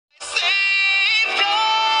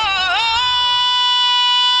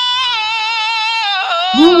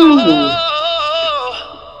Hello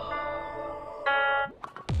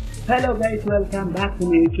guys, welcome back to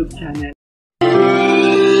my YouTube channel.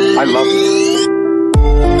 I love you.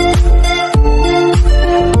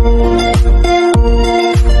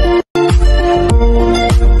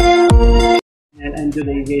 And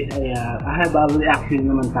today guys, I have a reaction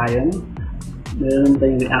naman tayo. Meron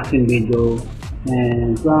tayong reaction video.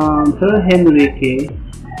 And from Sir Henrique,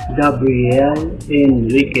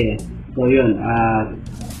 GABRIELHENRIQUE. So yun,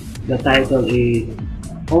 the title is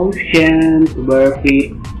Oceans Where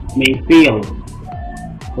Feet May Fail.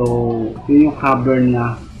 So yun yung cover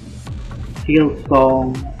na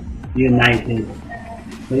Hillsong United.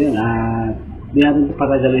 So yun, di natin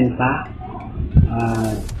patagalin pa.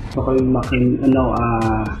 So kayo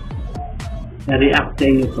react sa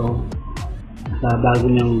inyo to sa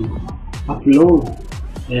bago niyang upload.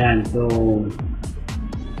 Ayan, so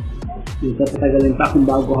hindi ka patagalin pa. Kung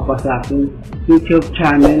bago ka pa sa aking YouTube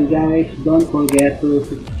channel guys, don't forget to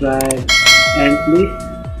subscribe and please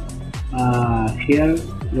share,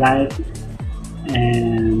 like,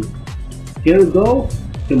 and here we go.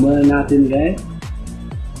 Simulan natin guys.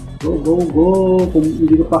 Go! Kung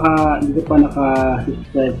hindi ko pa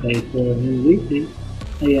naka-subscribe kay Sir Henrique,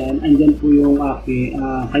 ayan, andyan po yung aking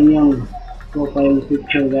kanyang profile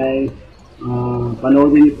picture guys.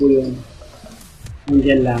 Panoodin niyo po yun.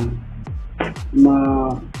 Andyan lang.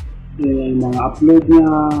 Yung mga upload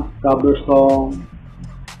niya, cover song.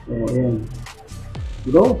 So, ayan.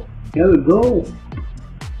 Go! Here we go!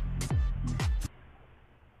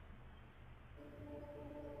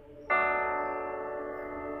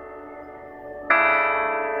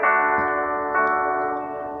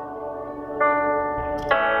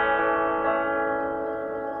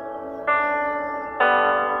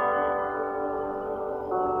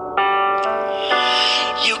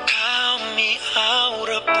 You count me out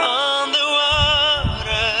upon the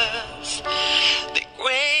waters, the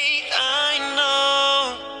great I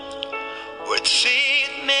know,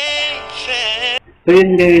 WHEREFEETMYFAIL. So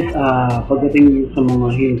yun guys, pagdating sa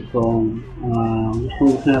mga Hillsong,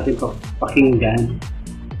 gusto natin pakinggan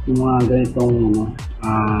yung mga ganitong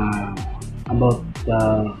about sa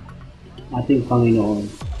ating Panginoon.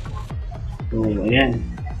 So ayan,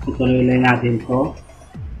 ituloy lang natin to.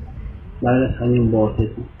 Lalo na sa kanyang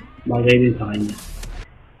boses, bagay din sa kanya.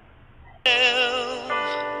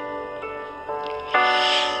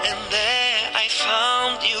 And there I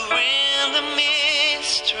found you in the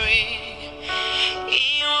mystery,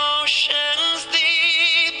 emotions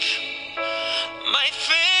deep, my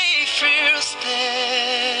faith will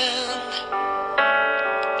stand.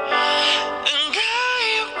 And there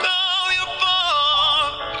you go, you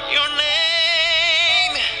bore your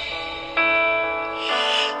name,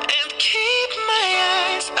 and keep my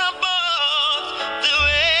eyes above the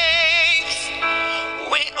waves,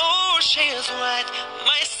 when oceans wide,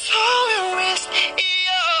 my soul will rest in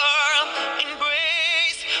your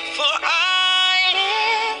embrace, for I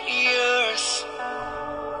am yours,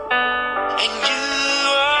 and you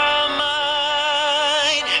are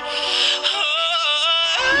mine.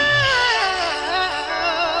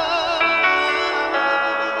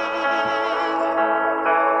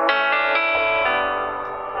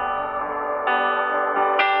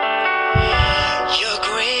 Your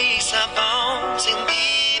grace abounds in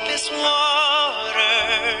deepest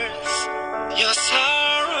waters, your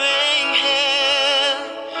sorrowing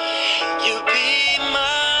hand, you be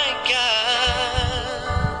my God.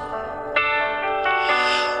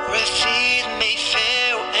 Where feet may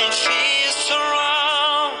fail and fear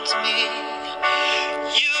surrounds me,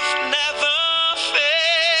 you've never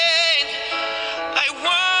failed. I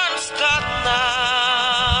won't stop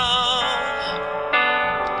now.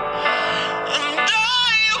 And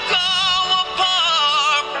there you go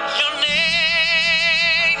above your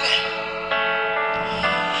name,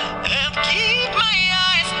 and keep my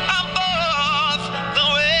eyes above the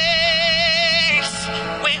waves,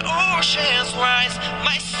 when oceans rise,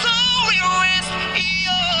 my soul will rest in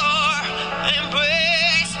your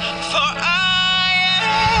embrace, for I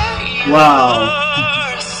am Wow!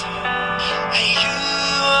 yours, and you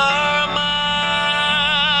are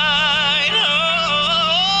mine.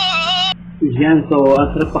 Oh. Yan, so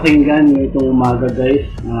ang sarap pakinggan itong umaga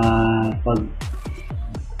guys. Pag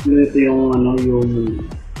ito yung yung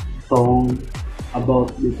song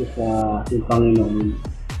about dito sa ating Panginoon,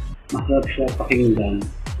 masarap siya pakinggan.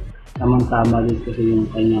 Tamang-tama din kasi yung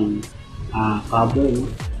kanyang cover,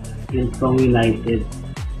 Hillsong United,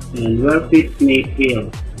 and Where Feet May Fail,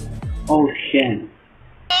 Ocean.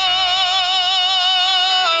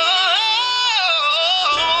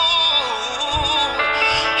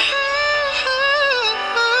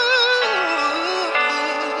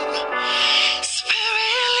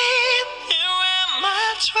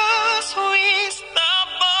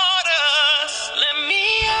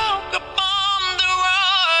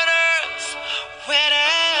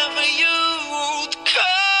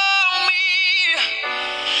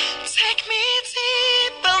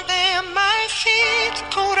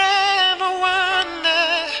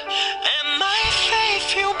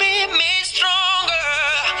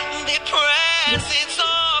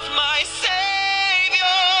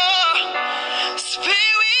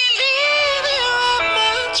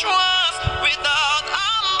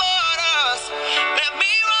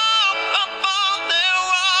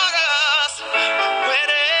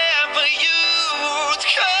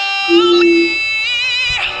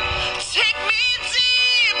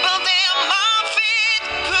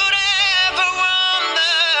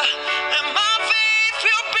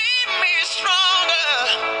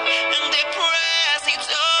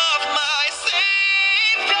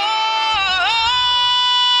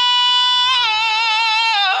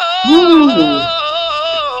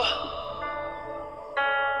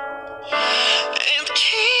 and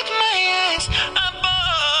keep my eyes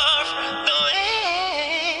above the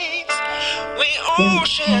waves. When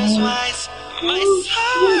oceans rise, my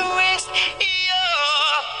soul rests in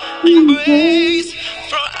your embrace.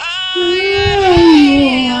 For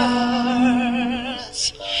yours,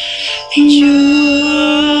 you're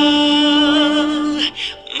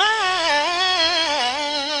mine.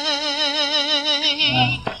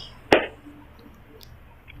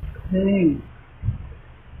 Hey.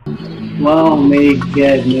 Wow, may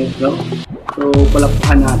goodness, no? So,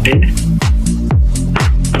 palakpakan natin.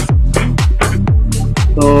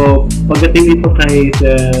 So, pagdating dito kay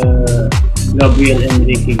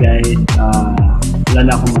GABRIELHENRIQUE, guys, wala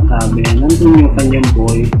na akong masabi. Nandun yung kanyang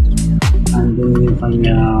voice, nandun yung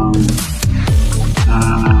kanyang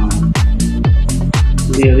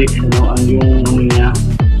lyrics, ano, yung ano niya,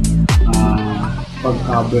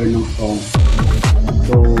 pag-cover ng song.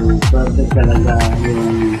 So, perfect talaga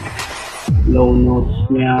yung low notes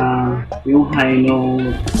niya, yung high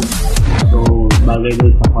notes. So, bagay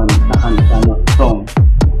dun sa kanta ng song,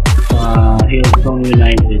 sa Hillsong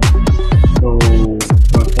United. So,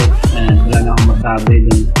 perfect, and wala na akong masabi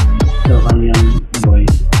dun sa kanyang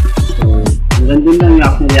voice. So, hanggang dun lang yung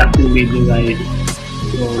aking reaction video, guys.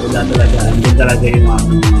 So, wala talaga, andun talaga yung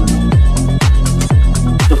aking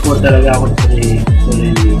support talaga ako sa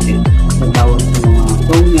GABRIELHENRIQUE. So, bawat mga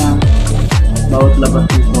song niya, bawat labas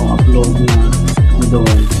ng song, upload niya,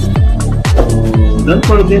 andun. So, don't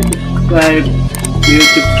forget to subscribe to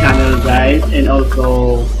YouTube channel, guys, and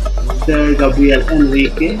also Sir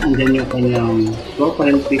GABRIELHENRIQUE, andyan yung kanyang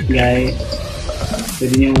profile pic, guys.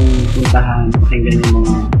 Pwede niyong puntahan, pakinggan yung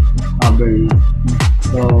mga cover niya.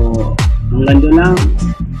 So, hanggang doon lang.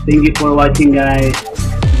 Thank you for watching, guys.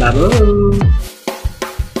 Bye-bye!